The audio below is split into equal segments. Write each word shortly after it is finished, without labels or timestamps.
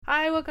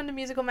Hi, welcome to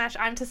Musical Mash.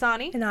 I'm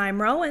Tasani. And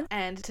I'm Rowan.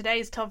 And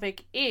today's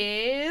topic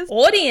is...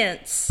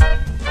 audience!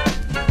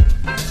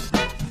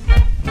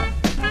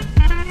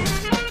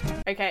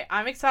 Okay,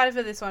 I'm excited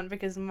for this one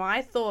because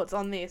my thoughts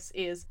on this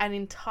is an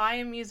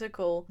entire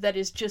musical that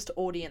is just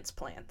audience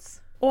plants.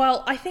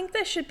 Well, I think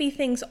there should be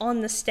things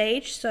on the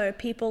stage so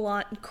people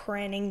aren't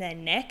craning their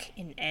neck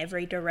in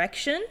every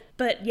direction.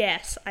 But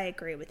yes, I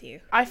agree with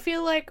you. I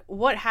feel like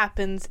what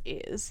happens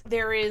is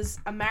there is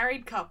a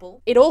married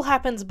couple. It all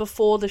happens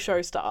before the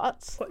show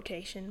starts.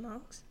 Quotation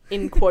marks.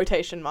 In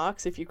quotation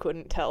marks, if you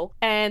couldn't tell.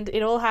 And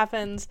it all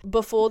happens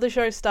before the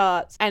show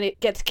starts, and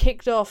it gets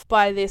kicked off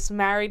by this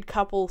married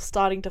couple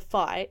starting to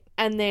fight,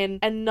 and then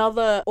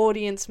another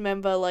audience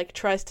member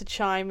tries to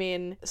chime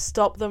in,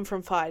 stop them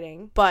from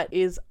fighting, but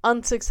is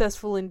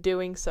unsuccessful in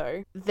doing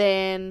so.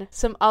 Then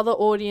some other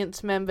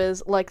audience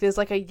members, there's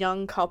a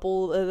young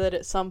couple that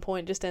at some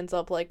point just ends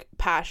up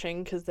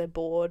pashing because they're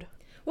bored.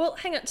 Well,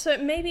 hang on. So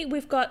maybe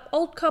we've got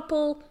old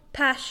couple,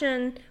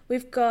 passion,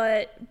 we've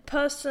got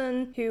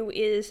person who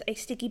is a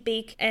sticky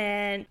beak,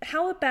 and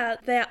how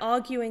about they're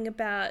arguing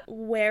about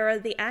where are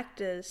the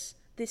actors?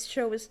 This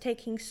show is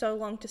taking so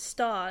long to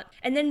start.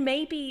 And then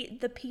maybe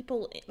the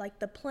people,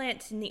 the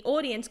plants in the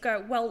audience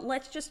go, well,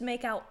 let's just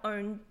make our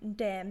own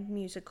damn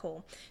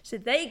musical. So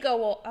they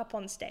go up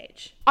on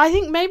stage. I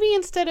think maybe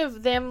instead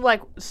of them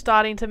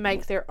starting to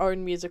make their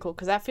own musical,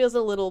 because that feels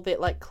a little bit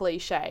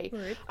cliche.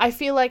 Rude. I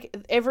feel like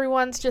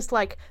everyone's just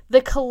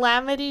the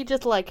calamity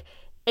just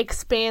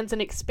expands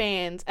and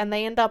expands, and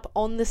they end up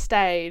on the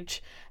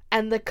stage,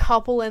 and the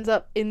couple ends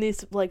up in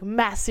this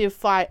massive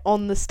fight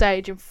on the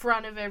stage in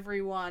front of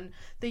everyone.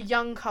 The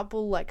young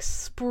couple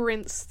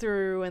sprints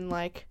through, and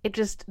it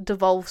just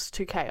devolves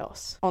to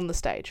chaos on the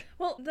stage.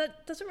 Well,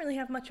 that doesn't really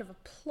have much of a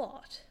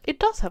plot. It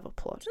does have a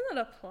plot. It's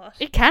not a plot.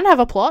 It can have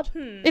a plot.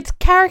 It's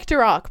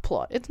character arc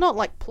plot. It's not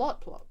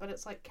plot, but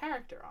it's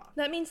character arc.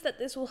 That means that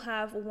this will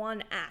have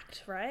one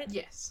act, right?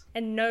 Yes.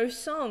 And no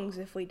songs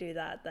if we do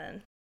that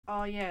then.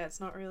 Oh yeah, it's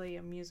not really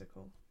a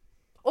musical.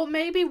 Or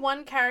maybe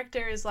one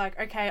character is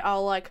okay,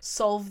 I'll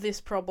solve this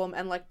problem,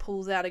 and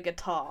pulls out a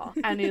guitar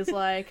and is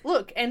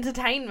look,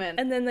 entertainment.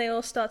 And then they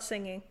all start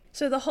singing.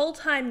 So the whole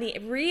time the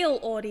real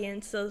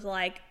audience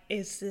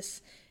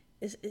is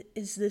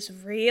is this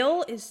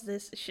real? Is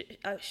this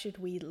should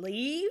we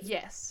leave?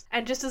 Yes.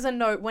 And just as a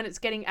note, when it's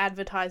getting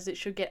advertised, it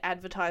should get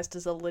advertised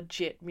as a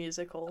legit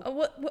musical.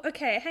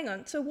 Okay, hang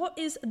on. So what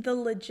is the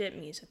legit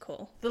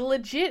musical? The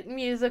legit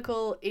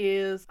musical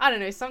is, I don't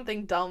know,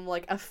 something dumb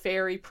like a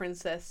fairy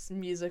princess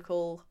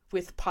musical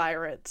with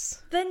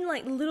pirates. Then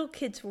little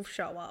kids will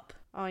show up.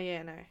 Oh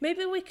yeah, no.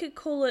 Maybe we could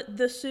call it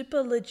the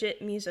super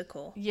legit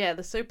musical. Yeah,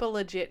 the super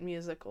legit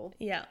musical.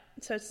 Yeah.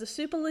 So it's the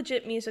super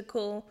legit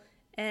musical,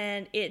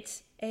 and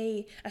it's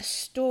a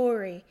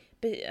story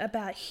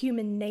about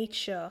human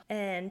nature,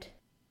 and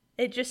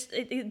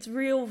it's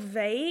real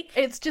vague.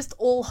 It's just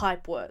all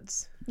hype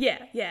words.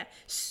 Yeah.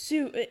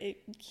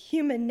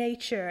 Human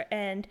nature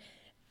and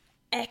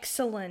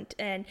excellent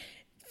and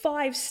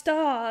 5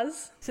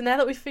 stars. So now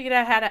that we've figured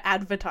out how to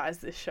advertise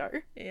this show.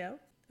 Yeah.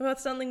 Well,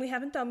 that's something we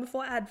haven't done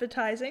before,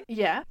 advertising.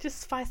 Yeah, just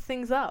spice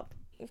things up.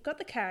 We've got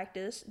the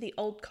characters, the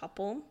old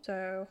couple,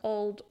 so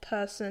old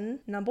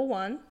person number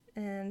 1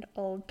 and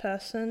old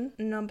person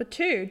number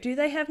 2. Do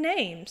they have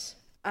names?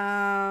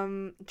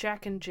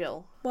 Jack and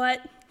Jill.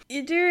 What?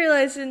 You do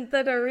realize in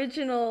that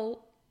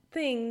original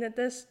thing that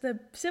there's the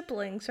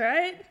siblings,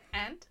 right?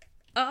 And?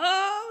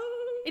 Oh!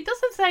 It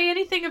doesn't say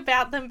anything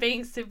about them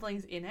being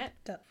siblings in it.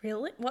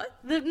 Really? What?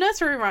 The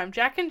nursery rhyme.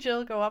 Jack and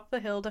Jill go up the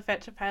hill to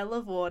fetch a pail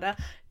of water.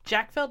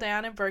 Jack fell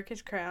down and broke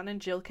his crown, and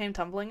Jill came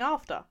tumbling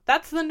after.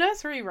 That's the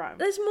nursery rhyme.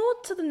 There's more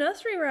to the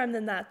nursery rhyme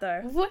than that,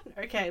 though. What?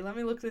 Okay, let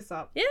me look this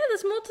up. Yeah,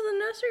 there's more to the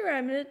nursery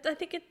rhyme, and I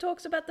think it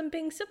talks about them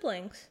being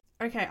siblings.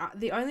 Okay,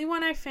 the only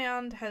one I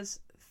found has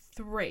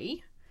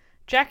 3.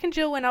 Jack and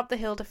Jill went up the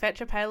hill to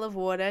fetch a pail of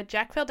water.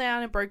 Jack fell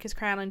down and broke his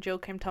crown, and Jill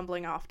came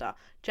tumbling after.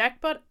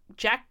 Jack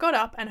got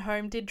up and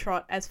home did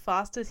trot as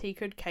fast as he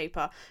could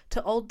caper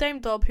to old Dame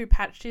Dob, who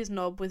patched his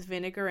knob with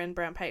vinegar and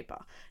brown paper.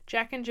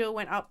 Jack and Jill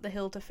went up the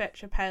hill to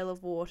fetch a pail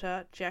of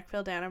water. Jack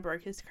fell down and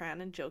broke his crown,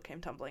 and Jill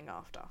came tumbling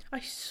after. I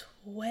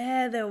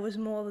swear there was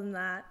more than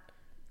that.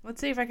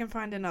 Let's see if I can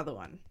find another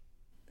one.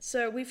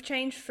 So we've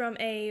changed from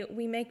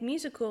we make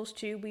musicals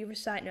to we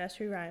recite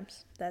nursery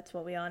rhymes. That's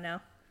what we are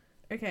now.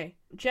 Okay.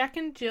 Jack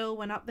and Jill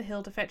went up the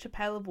hill to fetch a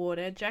pail of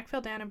water. Jack fell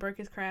down and broke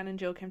his crown, and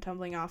Jill came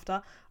tumbling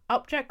after.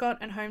 Up Jack got,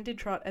 and home did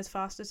trot as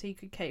fast as he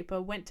could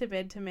caper. Went to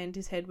bed to mend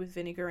his head with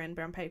vinegar and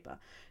brown paper.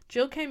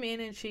 Jill came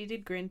in, and she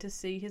did grin to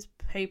see his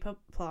paper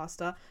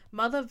plaster.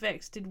 Mother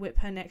vexed did whip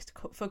her next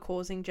for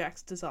causing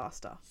Jack's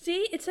disaster.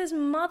 See, it says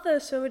mother,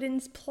 so it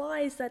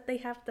implies that they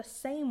have the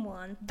same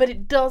one. But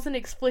it doesn't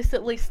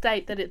explicitly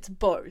state that it's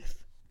both.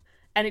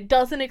 And it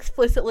doesn't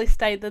explicitly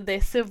state that they're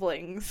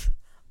siblings.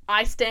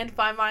 I stand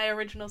by my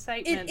original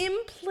statement. It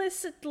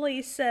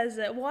implicitly says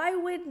it. Why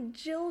would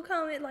Jill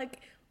come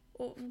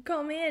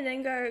in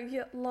and go,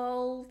 yeah,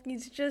 lol,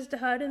 he's just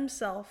hurt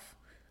himself.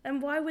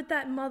 And why would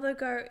that mother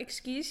go,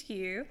 excuse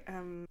you?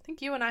 I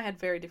think you and I had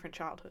very different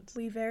childhoods.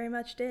 We very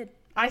much did.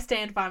 I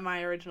stand by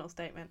my original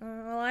statement.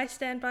 Well, I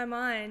stand by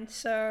mine.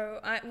 So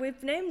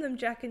we've named them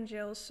Jack and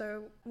Jill,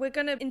 so we're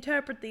going to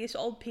interpret these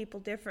old people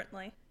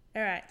differently.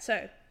 All right,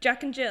 so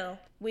Jack and Jill,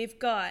 we've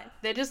got...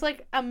 They're just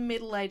like a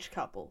middle-aged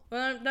couple.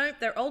 Well, no,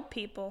 they're old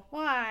people.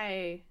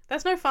 Why?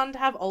 That's no fun to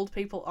have old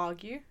people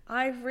argue.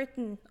 I've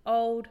written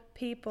old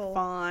people.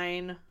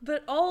 Fine.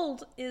 But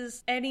old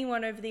is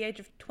anyone over the age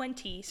of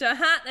 20. So,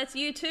 that's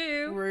you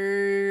too.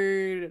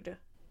 Rude.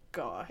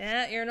 Gosh.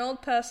 Yeah, you're an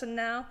old person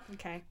now.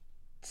 Okay.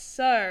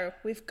 So,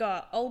 we've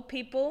got old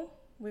people.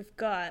 We've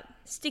got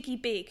Sticky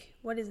Beak.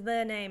 What is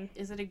their name?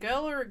 Is it a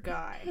girl or a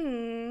guy?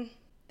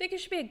 I think it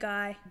should be a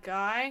guy.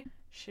 Guy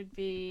should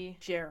be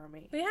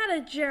Jeremy. We had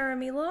a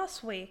Jeremy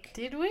last week.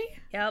 Did we?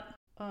 Yep.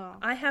 Oh.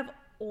 I have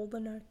all the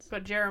notes.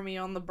 Got Jeremy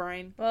on the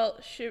brain. Well,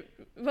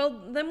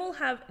 then we'll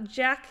have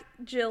Jack,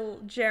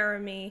 Jill,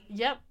 Jeremy.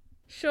 Yep.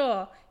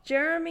 Sure.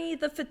 Jeremy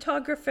the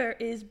photographer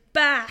is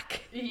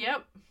back.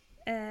 Yep.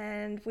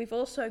 And we've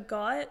also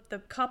got the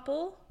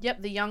couple.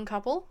 Yep, the young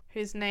couple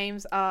whose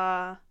names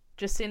are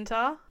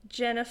Jacinta,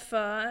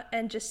 Jennifer,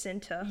 and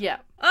Jacinta.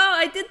 Yep. Oh,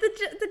 I did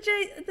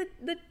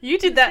the You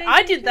did that.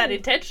 I did that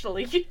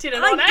intentionally. You did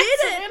it on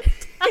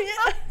accident. I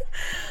did it.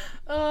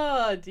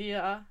 Oh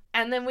dear.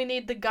 And then we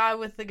need the guy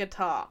with the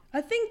guitar. I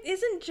think,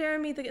 isn't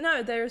Jeremy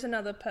no, there is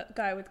another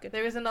guy with guitar.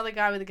 There is another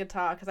guy with a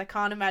guitar, because I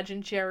can't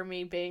imagine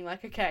Jeremy being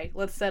like, okay,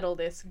 let's settle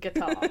this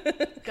guitar.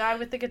 Guy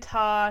with the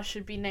guitar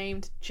should be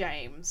named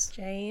James.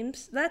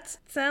 James? That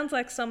sounds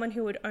like someone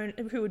who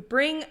would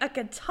bring a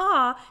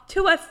guitar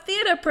to a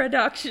theatre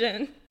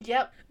production.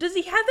 Yep. Does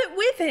he have it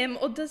with him,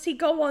 or does he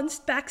go on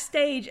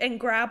backstage and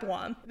grab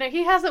one? No,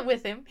 he has it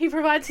with him. He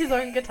provides his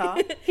own guitar.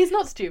 He's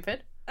not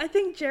stupid. I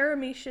think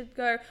Jeremy should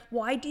go,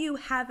 why do you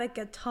have a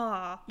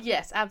guitar?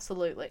 Yes,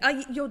 absolutely.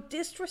 You're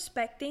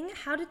disrespecting?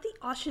 How did the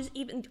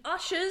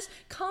ushers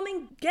come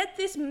and get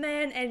this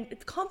man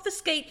and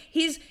confiscate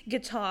his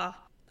guitar?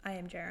 I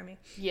am Jeremy.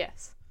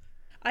 Yes.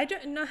 I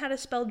don't know how to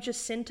spell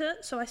Jacinta,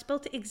 so I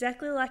spelled it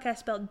exactly like I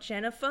spelled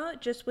Jennifer,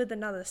 just with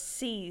another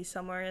C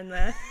somewhere in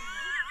there.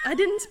 I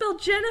didn't spell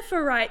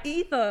Jennifer right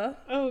either.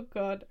 Oh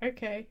god,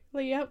 okay.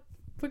 Well, yep,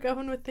 we're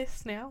going with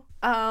this now.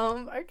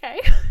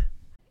 Okay.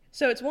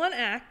 So it's one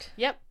act.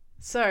 Yep.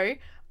 So,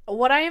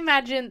 what I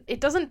imagine, it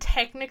doesn't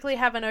technically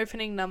have an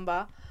opening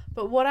number,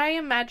 but what I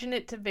imagine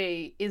it to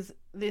be is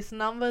this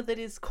number that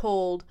is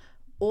called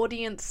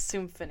Audience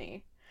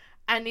Symphony.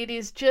 And it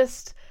is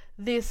just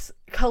this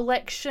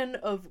collection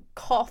of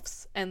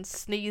coughs and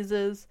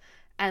sneezes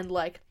and,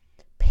 like,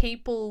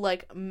 people,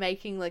 like,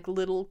 making, like,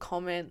 little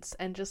comments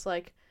and just,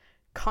 like,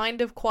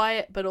 kind of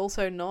quiet but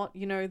also not,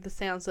 you know, the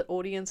sounds that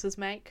audiences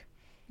make.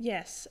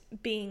 Yes,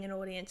 being an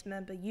audience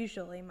member,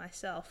 usually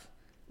myself.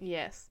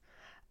 Yes.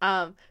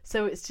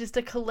 So it's just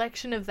a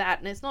collection of that,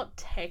 and it's not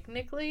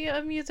technically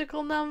a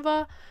musical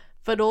number,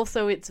 but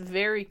also it's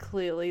very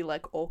clearly,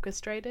 like,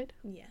 orchestrated.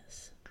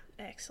 Yes.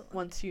 Excellent.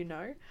 Once you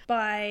know.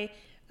 By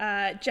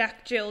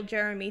Jack, Jill,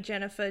 Jeremy,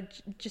 Jennifer,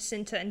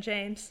 Jacinta, and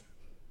James.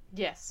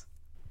 Yes.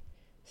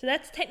 So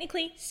that's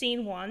technically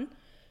scene one.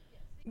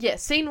 Yeah,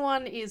 scene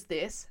one is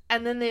this,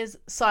 and then there's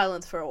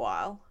silence for a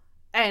while.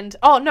 And,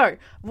 oh no,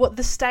 what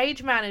the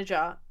stage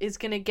manager is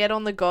going to get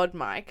on the God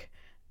mic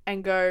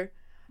and go,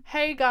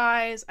 hey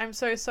guys, I'm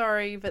so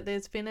sorry, but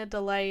there's been a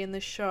delay in the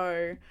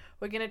show.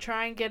 We're going to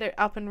try and get it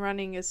up and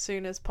running as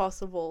soon as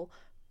possible,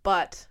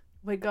 but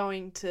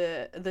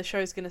the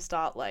show's going to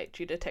start late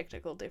due to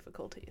technical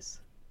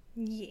difficulties.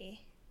 Yeah.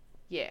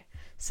 Yeah.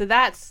 So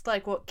that's,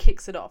 like, what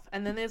kicks it off.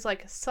 And then there's,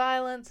 like,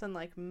 silence and,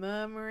 like,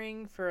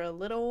 murmuring for a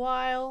little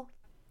while.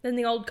 Then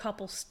the old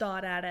couple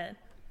start at it.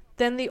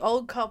 Then the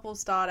old couple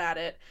start at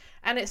it,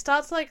 and it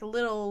starts like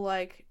little,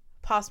 like,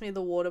 pass me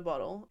the water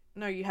bottle.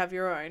 No, you have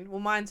your own. Well,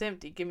 mine's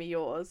empty. Give me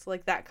yours.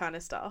 Like, that kind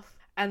of stuff.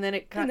 And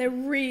then And they're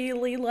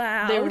really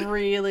loud. They're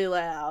really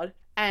loud.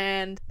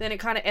 And then it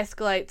kind of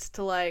escalates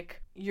to,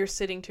 like, you're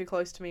sitting too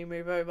close to me,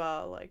 move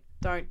over. Like,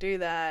 don't do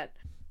that.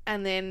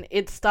 And then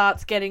it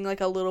starts getting, like,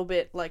 a little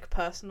bit, like,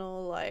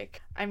 personal.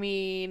 Like, I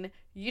mean,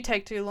 you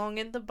take too long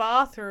in the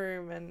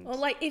bathroom. And Or,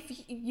 like, if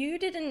you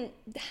didn't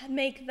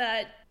make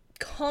that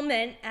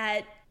comment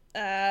at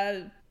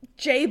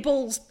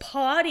J-Bull's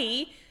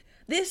party,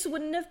 this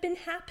wouldn't have been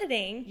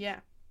happening. Yeah.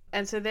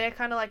 And so they're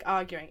kind of, like,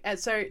 arguing. And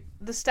so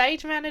the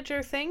stage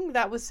manager thing,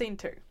 that was scene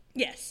 2.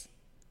 Yes.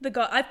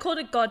 I've called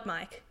it God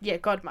Mic. Yeah,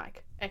 God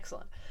mic.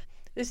 Excellent.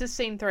 This is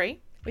scene 3.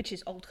 Which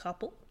is old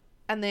couple.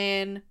 And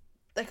then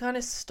they kind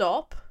of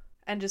stop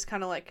and just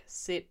kind of, like,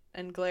 sit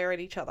and glare at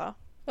each other.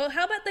 Well,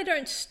 how about they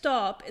don't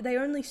stop? They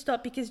only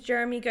stop because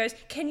Jeremy goes,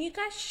 can you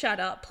guys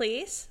shut up,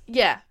 please?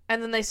 Yeah,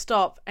 and then they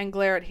stop and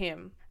glare at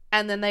him.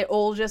 And then they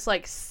all just,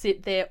 like,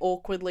 sit there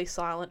awkwardly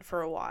silent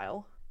for a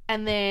while.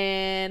 And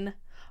then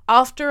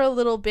after a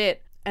little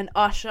bit, an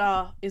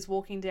usher is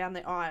walking down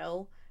the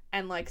aisle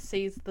and, like,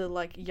 sees the,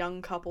 like,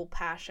 young couple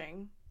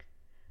pashing.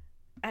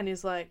 And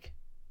is like,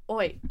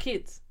 oi,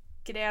 kids,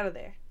 get out of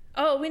there.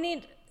 Oh,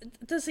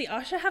 does the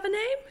usher have a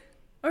name?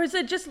 Or is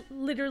it just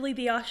literally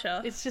the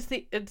usher? It's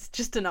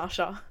just an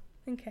usher.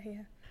 Okay,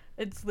 yeah.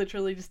 It's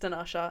literally just an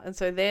usher. And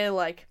so they're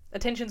like,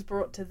 attention's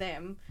brought to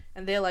them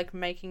and they're like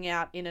making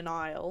out in an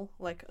aisle,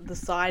 like the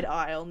side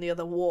aisle near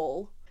the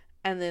wall.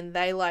 And then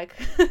they like,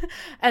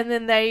 and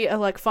then they are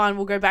like, fine,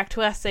 we'll go back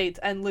to our seats,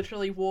 and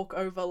literally walk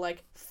over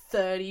like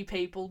 30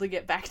 people to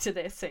get back to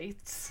their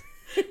seats.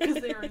 Because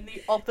they're in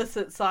the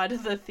opposite side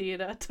of the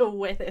theatre to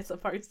where they're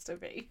supposed to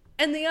be.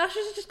 And the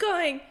usher's just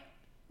going,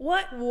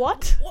 what?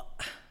 What?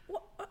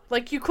 What?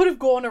 Like, you could have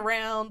gone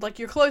around, like,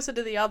 you're closer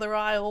to the other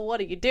aisle, what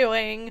are you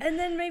doing? And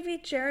then maybe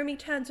Jeremy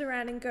turns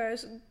around and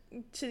goes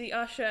to the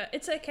usher,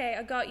 it's okay,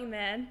 I got you,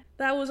 man.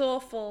 That was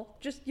awful.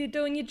 Just, you're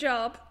doing your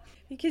job.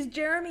 Because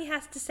Jeremy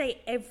has to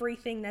say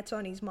everything that's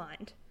on his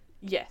mind.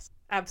 Yes,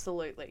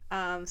 absolutely.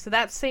 So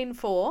that's scene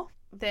 4.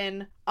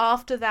 Then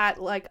after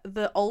that, like,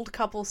 the old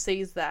couple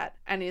sees that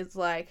and is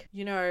like,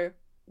 you know,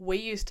 we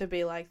used to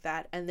be like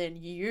that and then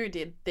you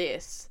did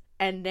this.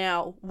 And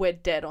now we're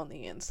dead on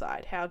the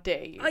inside. How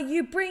dare you? Are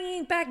you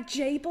bringing back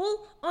Jable?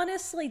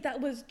 Honestly,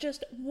 that was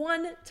just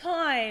one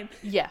time.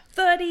 Yeah.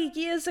 30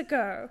 years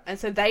ago. And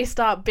so they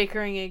start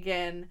bickering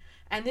again.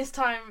 And this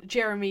time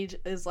Jeremy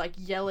is like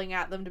yelling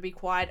at them to be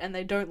quiet and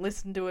they don't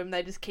listen to him.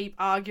 They just keep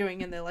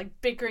arguing and they're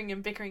like bickering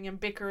and bickering and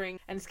bickering.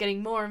 And it's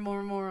getting more and more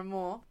and more and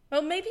more.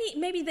 Well, maybe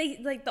they,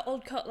 like, the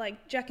old couple,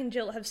 like, Jack and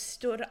Jill have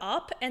stood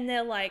up and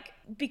they're like,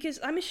 because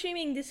I'm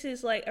assuming this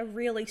is like a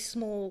really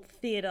small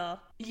theatre.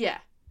 Yeah.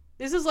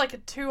 This is like a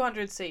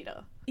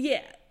 200-seater.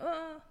 Yeah.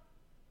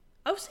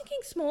 I was thinking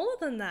smaller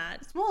than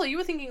that. Smaller? You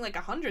were thinking like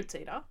a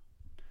 100-seater.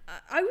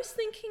 I was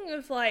thinking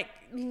of, like,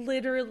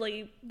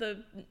 literally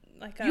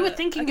You were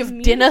thinking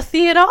of dinner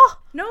theatre?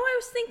 No, I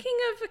was thinking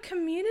of a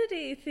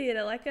community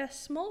theatre, like a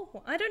small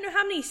one. I don't know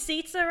how many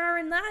seats there are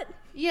in that.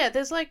 Yeah,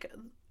 there's like,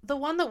 the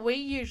one that we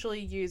usually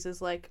use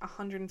is like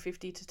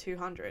 150 to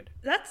 200.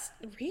 That's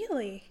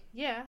really?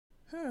 Yeah.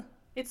 Huh.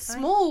 It's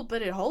small,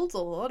 but it holds a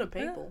lot of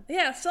people.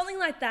 Yeah, something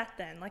like that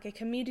then, like a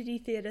community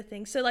theatre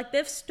thing. So, like,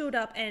 they've stood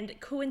up and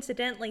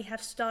coincidentally have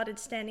started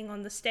standing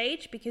on the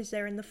stage because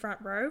they're in the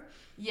front row.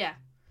 Yeah.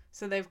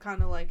 So they've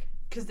kind of like,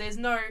 because there's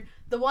no,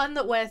 the one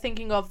that we're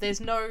thinking of, there's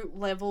no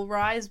level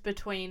rise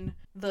between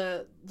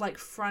the, like,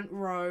 front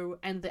row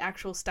and the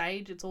actual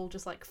stage. It's all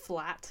just, like,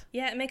 flat.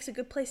 Yeah, it makes a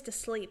good place to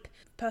sleep.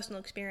 Personal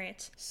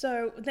experience.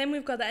 So then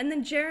we've got that. And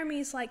then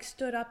Jeremy's, like,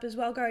 stood up as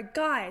well, going,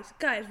 guys,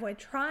 we're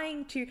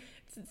trying to...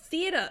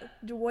 Theatre,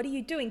 what are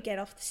you doing? Get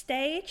off the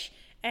stage.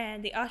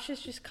 And the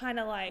usher's just kind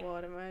of like,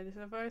 what am I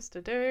supposed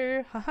to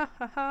do? Ha ha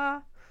ha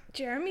ha.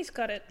 Jeremy's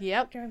got it.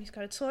 Yep. Jeremy's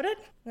got it sorted.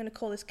 I'm going to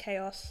call this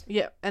chaos.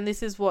 Yep. And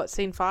this is what,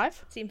 scene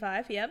 5? Scene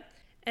 5, yep.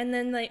 And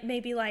then, like,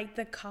 maybe, like,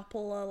 the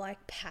couple are,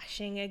 like,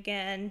 pashing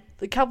again.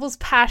 The couple's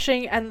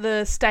pashing and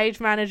the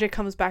stage manager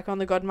comes back on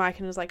the god mic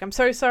and is like, I'm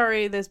so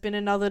sorry, there's been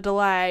another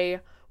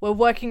delay. We're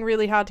working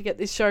really hard to get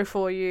this show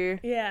for you.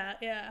 Yeah,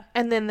 yeah.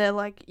 And then they're,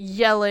 like,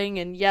 yelling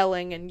and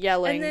yelling and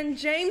yelling. And then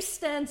James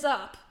stands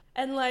up.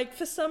 And, like,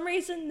 for some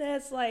reason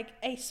there's, like,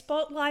 a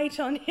spotlight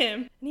on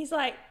him. And he's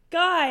like,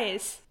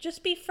 guys,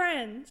 just be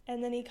friends.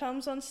 And then he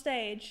comes on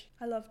stage.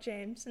 I love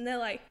James. And they're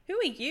like, who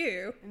are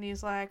you? And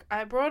he's like,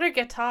 I brought a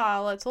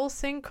guitar. Let's all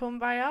sing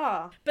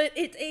Kumbaya. But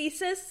he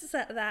says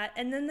that,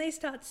 and then they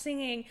start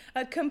singing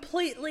a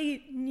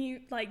completely new,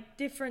 like,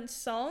 different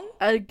song.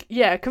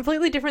 Yeah, a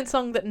completely different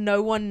song that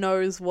no one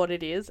knows what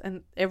it is.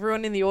 And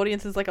everyone in the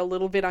audience is, like, a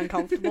little bit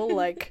uncomfortable.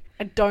 Like,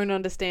 I don't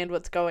understand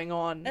what's going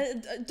on.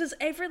 Does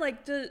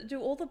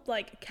do all the,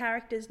 like,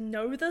 characters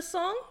know the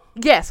song?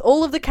 Yes,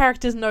 all of the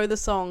characters know the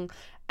song,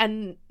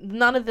 and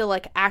none of the,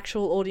 like,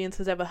 actual audience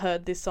has ever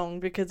heard this song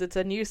because it's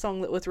a new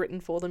song that was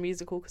written for the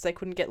musical because they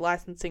couldn't get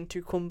licensing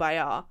to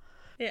Kumbaya.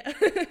 Yeah.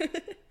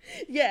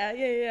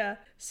 yeah.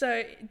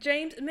 So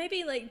James,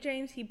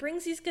 he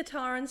brings his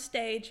guitar on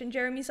stage and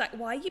Jeremy's like,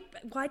 why do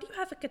you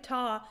have a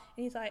guitar?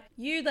 And he's like,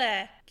 you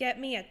there, get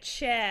me a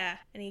chair.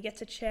 And he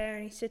gets a chair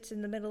and he sits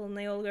in the middle and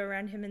they all go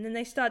around him and then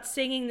they start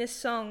singing this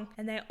song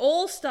and they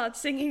all start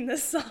singing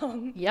this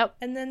song. Yep.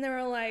 And then they're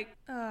all like,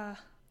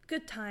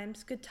 good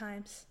times.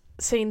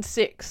 Scene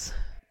 6.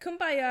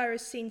 Kumbaya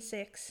is scene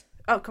 6.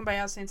 Oh,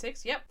 Kumbaya is scene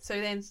 6, yep.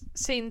 So then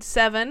scene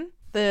 7,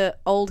 the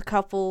old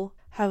couple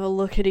have a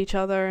look at each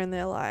other and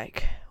they're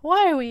like,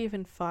 why are we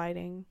even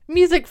fighting?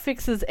 Music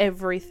fixes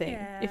everything.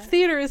 Yeah. If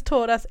theatre has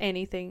taught us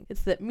anything,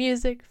 it's that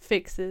music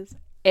fixes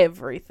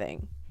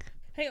everything.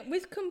 Hang on,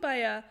 with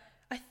Kumbaya,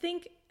 I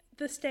think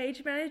the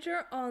stage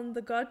manager on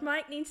the god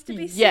mic needs to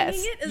be yes,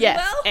 singing it as yes,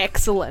 well.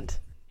 Excellent.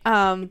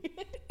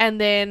 And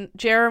then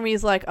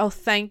Jeremy's like, oh,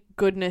 thank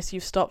goodness you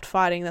stopped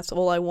fighting. That's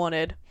all I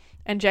wanted.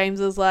 And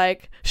James is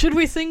like, should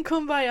we sing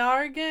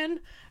Kumbaya again?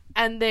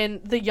 And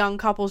then the young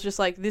couple's just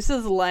like, this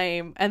is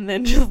lame, and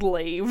then just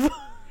leave.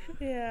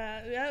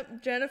 Yeah,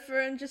 Jennifer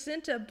and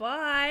Jacinta,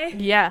 bye.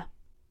 Yeah.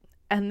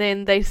 And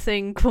then they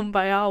sing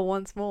Kumbaya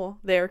once more,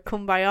 their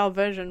Kumbaya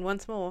version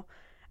once more,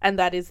 and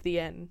that is the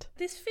end.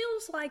 This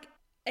feels like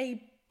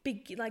a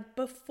big, like,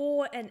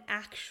 before an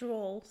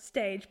actual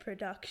stage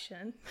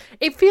production.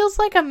 It feels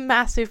like a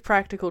massive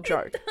practical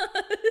joke. It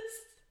does.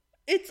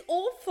 It's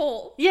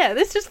awful. Yeah,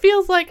 this just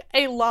feels like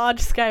a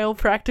large-scale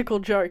practical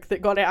joke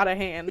that got out of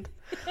hand.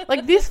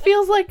 Like, this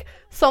feels like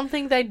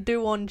something they'd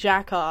do on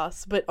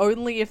Jackass, but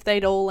only if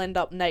they'd all end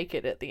up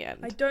naked at the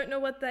end. I don't know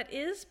what that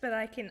is, but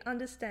I can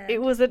understand.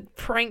 It was a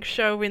prank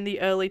show in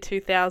the early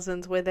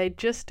 2000s where they'd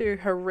just do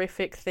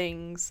horrific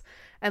things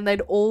and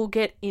they'd all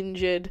get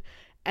injured,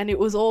 and it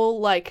was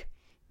all like,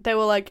 they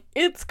were like,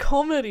 it's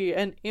comedy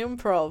and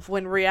improv,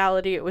 when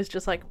reality it was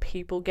just like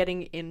people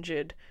getting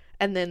injured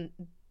and then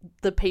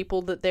the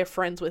people that they're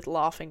friends with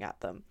laughing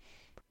at them.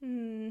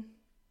 Oop.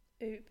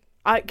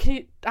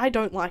 I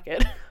don't like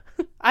it.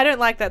 I don't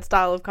like that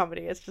style of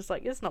comedy. It's just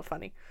like, it's not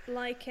funny.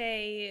 Like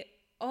a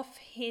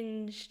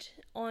off-hinged,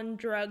 on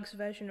drugs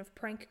version of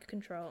Prank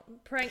Patrol.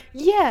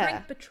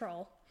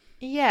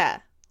 Yeah.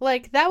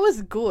 Like, that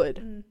was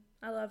good.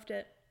 I loved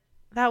it.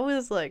 That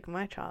was like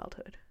my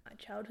childhood. My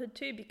childhood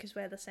too, because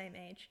we're the same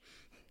age.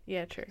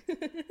 Yeah, true.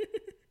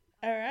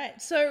 All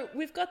right, so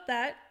we've got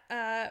that.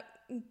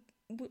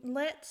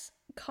 Let's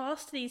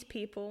cast these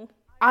people.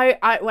 Wait,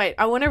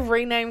 I want to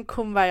rename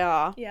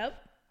Kumbaya. Yep.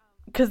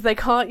 Because they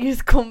can't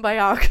use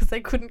Kumbaya because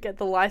they couldn't get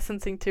the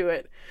licensing to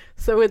it.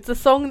 So it's a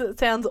song that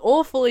sounds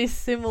awfully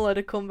similar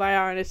to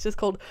Kumbaya, and it's just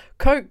called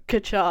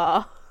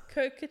Kokacha.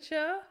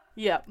 Kokacha?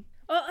 Yep.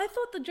 Oh, I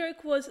thought the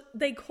joke was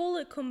they call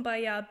it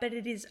Kumbaya, but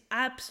it is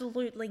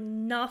absolutely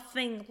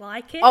nothing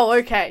like it. Oh,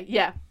 okay,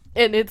 yeah.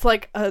 And it's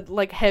like a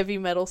heavy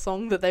metal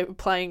song that they were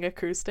playing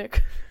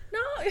acoustic. No.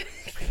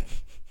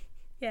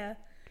 Yeah.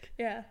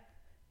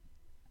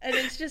 And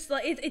it's just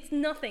like, it's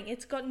nothing.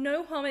 It's got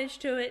no homage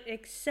to it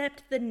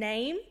except the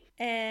name,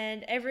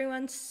 and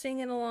everyone's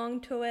singing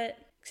along to it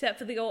except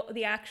for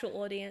the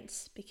actual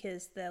audience,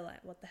 because they're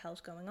like, what the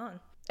hell's going on?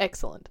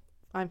 Excellent.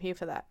 I'm here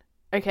for that.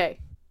 Okay,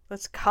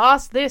 let's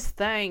cast this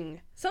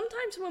thing.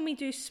 Sometimes when we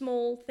do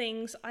small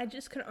things, I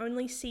just can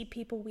only see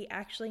people we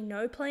actually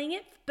know playing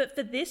it. But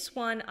for this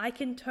one, I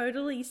can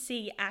totally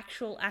see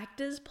actual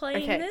actors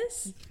playing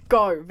this.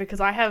 Go, because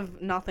I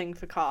have nothing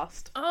for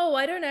cast. Oh,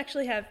 I don't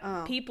actually have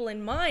people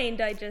in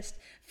mind. I just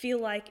feel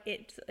like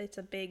it's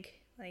a big,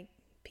 like,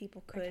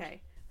 people could.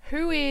 Okay.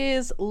 Who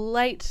is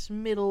late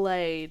middle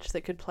age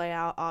that could play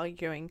our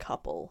arguing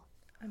couple?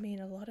 I mean,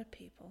 a lot of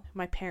people.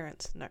 My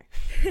parents, no.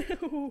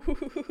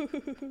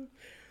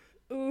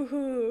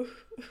 Ooh.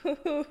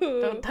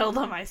 Don't tell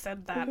them I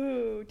said that.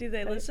 Ooh. Do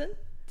they listen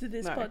to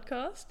this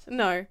podcast?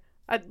 No.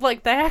 They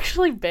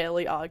actually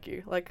barely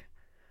argue. Like,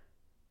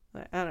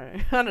 I don't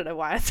know. I don't know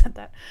why I said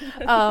that.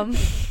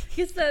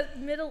 Is that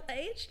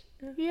middle-aged?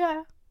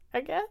 Yeah, I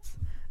guess.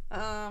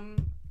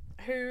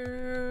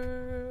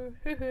 Who?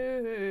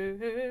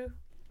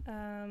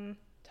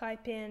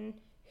 Type in,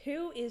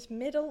 who is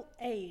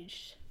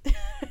middle-aged?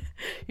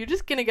 You're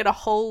just gonna get a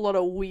whole lot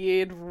of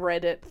weird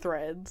Reddit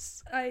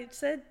threads. I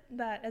said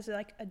that as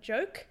like a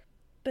joke,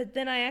 but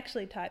then I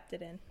actually typed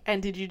it in.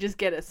 And did you just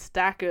get a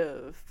stack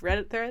of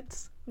Reddit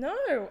threads?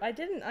 No, I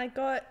didn't. I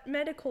got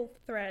medical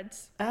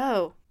threads.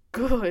 Oh,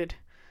 good.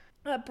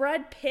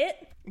 Brad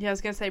Pitt. Yeah, I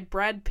was gonna say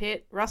Brad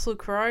Pitt, Russell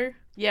Crowe.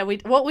 Yeah,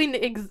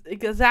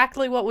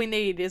 exactly what we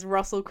need is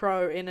Russell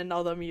Crowe in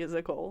another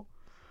musical.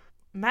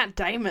 Matt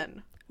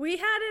Damon. We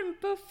had him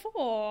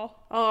before.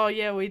 Oh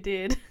yeah, we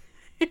did.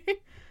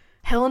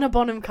 Helena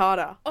Bonham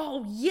Carter.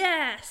 Oh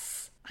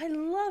yes, I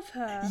love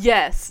her.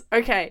 Yes.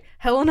 Okay,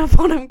 Helena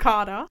Bonham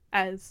Carter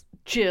as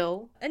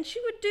Jill. And she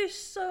would do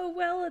so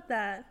well at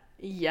that.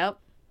 Yep.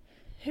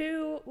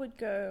 Who would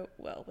go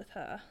well with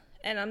her?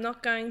 And I'm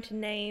not going to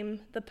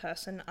name the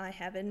person I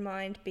have in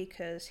mind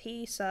because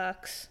he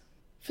sucks.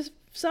 For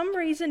some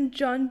reason,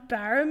 John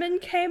Barrowman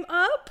came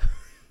up.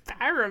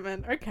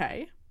 Barrowman,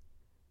 okay.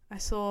 I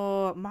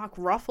saw Mark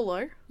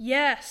Ruffalo.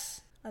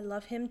 Yes, I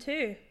love him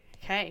too.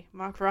 Okay,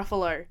 Mark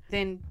Ruffalo.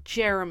 Then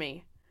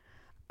Jeremy.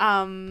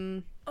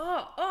 Actual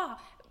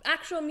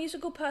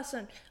musical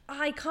person.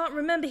 I can't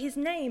remember his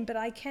name, but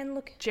I can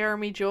look.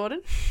 Jeremy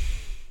Jordan?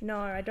 No,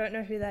 I don't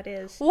know who that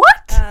is.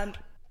 What?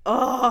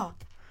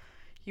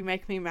 You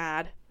make me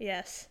mad.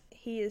 Yes,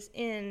 he is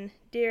in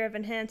Dear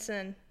Evan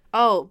Hansen.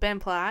 Oh,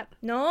 Ben Platt.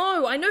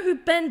 No, I know who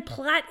Ben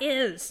Platt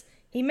is.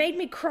 He made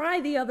me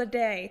cry the other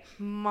day.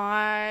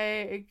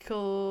 Michael...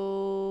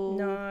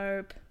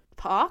 Nope.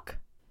 Park?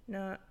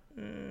 No.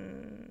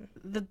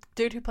 The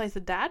dude who plays the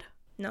dad?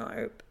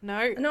 Nope.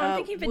 No? No,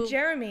 I'm thinking for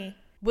Jeremy.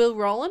 Will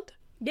Roland?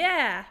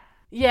 Yeah.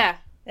 Yeah.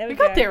 There we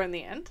got there in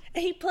the end.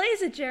 He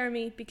plays a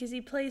Jeremy because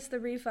he plays the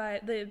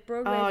Broadway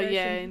version. Oh,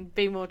 yeah, and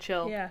Be More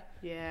Chill.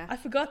 Yeah. I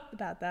forgot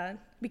about that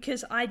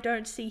because I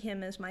don't see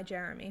him as my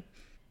Jeremy.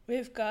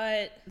 We've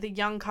got... The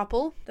young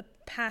couple. The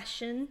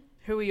Passion.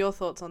 Who are your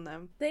thoughts on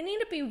them? They need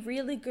to be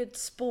really good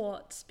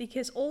sports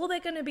because all they're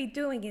going to be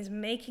doing is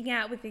making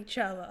out with each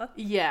other.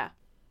 Yeah.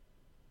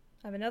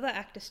 I have another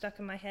actor stuck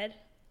in my head.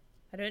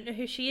 I don't know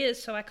who she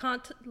is, so I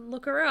can't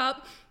look her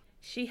up.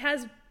 She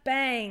has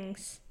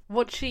bangs.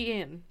 What's she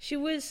in? She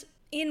was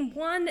in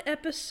one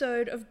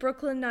episode of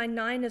Brooklyn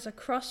Nine-Nine as a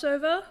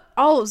crossover.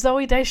 Oh,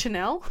 Zooey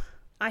Deschanel?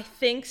 I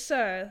think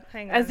so.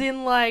 Hang on. As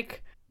in,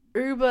 like,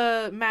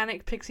 uber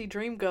manic pixie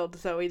dream girl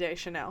Zooey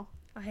Deschanel.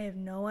 I have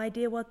no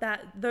idea what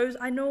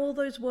I know all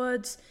those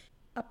words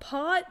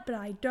apart, but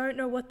I don't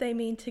know what they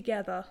mean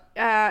together.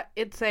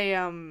 It's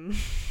a,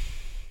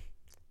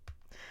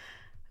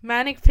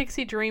 Manic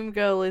Pixie Dream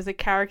Girl is a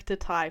character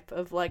type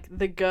of, like,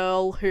 the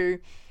girl who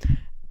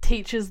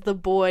teaches the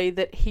boy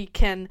that he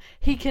can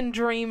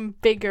dream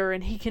bigger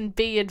and he can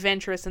be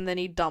adventurous, and then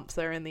he dumps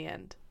her in the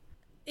end.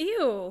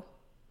 Ew.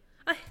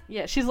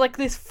 Yeah, she's like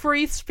this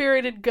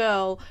free-spirited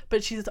girl,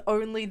 but she's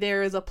only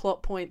there as a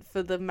plot point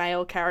for the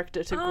male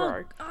character to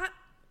grow.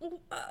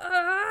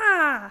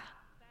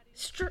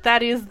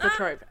 That is the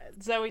trope.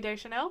 Zooey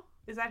Deschanel?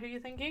 Is that who you're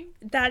thinking?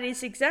 That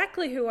is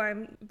exactly who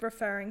I'm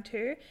referring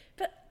to,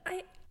 but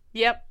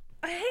Yep.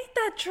 I hate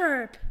that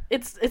trope.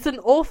 It's an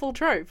awful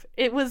trope.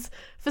 It was,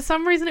 for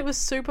some reason, it was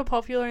super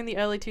popular in the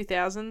early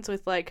 2000s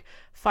with, like,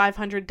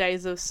 500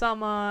 Days of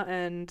Summer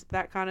and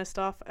that kind of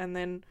stuff, and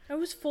then... I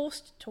was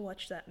forced to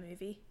watch that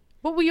movie.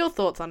 What were your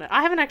thoughts on it?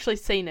 I haven't actually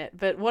seen it,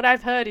 but what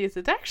I've heard is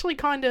it's actually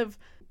kind of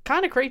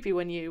creepy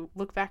when you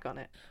look back on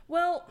it.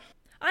 Well,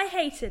 I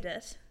hated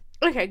it.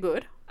 Okay,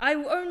 good. I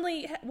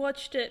only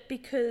watched it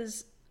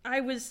because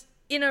I was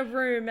in a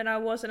room and I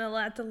wasn't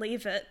allowed to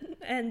leave it,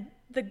 and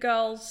the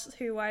girls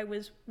who I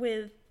was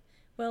with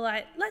were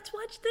like, let's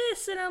watch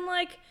this, and I'm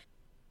like,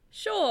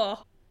 sure.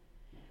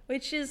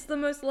 Which is the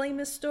most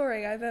lamest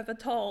story I've ever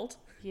told.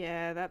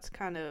 Yeah, that's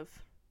kind of...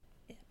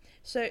 Yeah.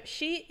 So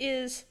she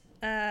is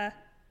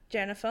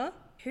Jennifer.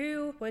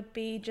 Who would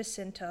be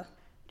Jacinta?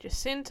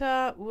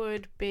 Jacinta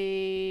would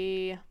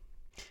be...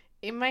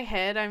 In my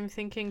head, I'm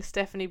thinking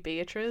Stephanie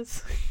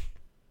Beatriz.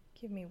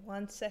 Give me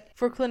 1 second.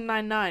 Brooklyn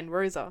Nine-Nine,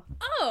 Rosa.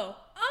 Oh,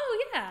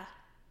 yeah.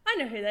 I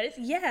know who that is.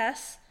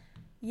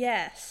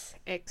 Yes.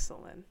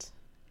 Excellent.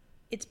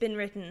 It's been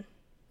written.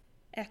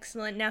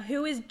 Excellent. Now,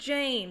 who is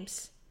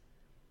James?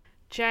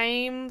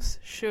 James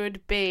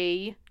should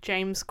be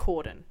James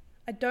Corden.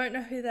 I don't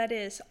know who that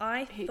is.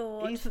 He's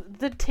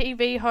the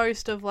TV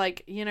host of,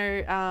 like,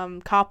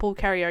 Carpool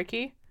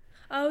Karaoke.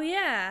 Oh,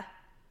 yeah.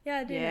 Yeah,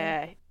 I do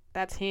know.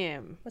 That's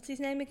him. What's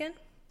his name again?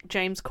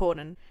 James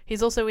Corden.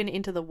 He's also in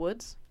Into the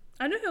Woods.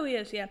 I know who he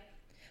is, yeah.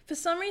 For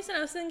some reason,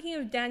 I was thinking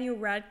of Daniel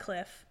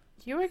Radcliffe.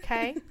 You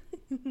okay?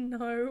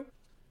 No.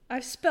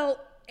 I've spelt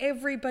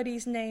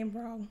everybody's name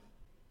wrong.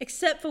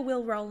 Except for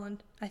Will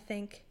Rowland, I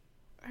think.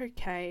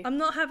 Okay. I'm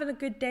not having a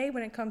good day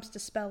when it comes to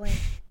spelling.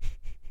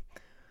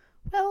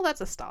 Well,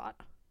 that's a start.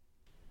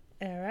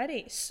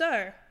 Alrighty,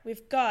 so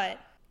we've got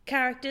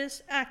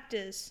characters,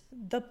 actors,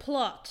 the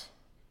plot.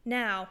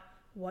 Now,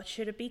 what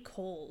should it be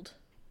called?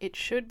 It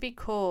should be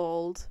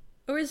called...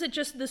 Or is it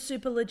just the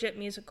Super Legit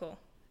Musical?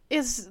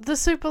 Is the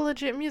Super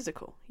Legit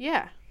Musical,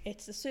 yeah.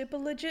 It's the Super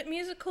Legit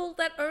Musical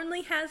that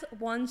only has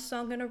one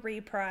song and a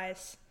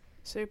reprise.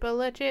 Super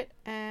legit,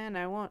 and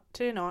I want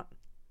to not.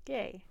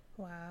 Yay.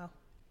 Wow.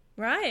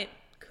 Right,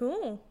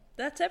 cool.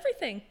 That's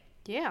everything.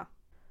 Yeah.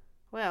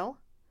 Well,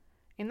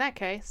 in that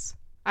case,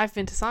 I've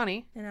been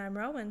Tasani. And I'm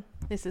Rowan.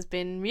 This has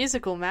been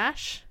Musical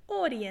Mash.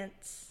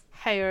 Audience.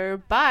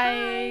 Heyo,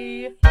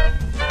 bye.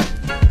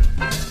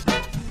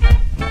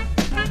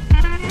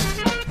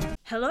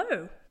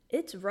 Hello,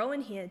 it's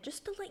Rowan here.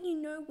 Just to let you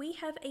know, we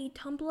have a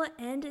Tumblr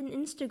and an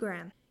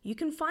Instagram. You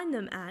can find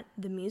them at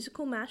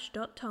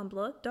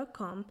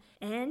themusicalmash.tumblr.com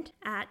and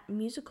at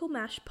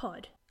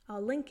musicalmashpod.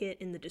 I'll link it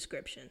in the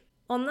description.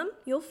 On them,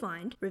 you'll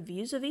find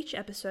reviews of each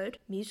episode,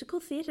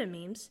 musical theatre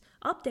memes,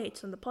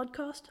 updates on the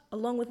podcast,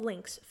 along with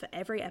links for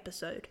every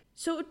episode.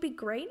 So it would be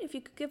great if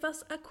you could give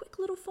us a quick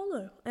little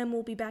follow, and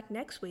we'll be back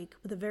next week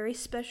with a very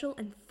special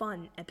and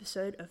fun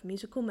episode of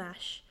Musical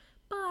Mash.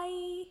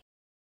 Bye!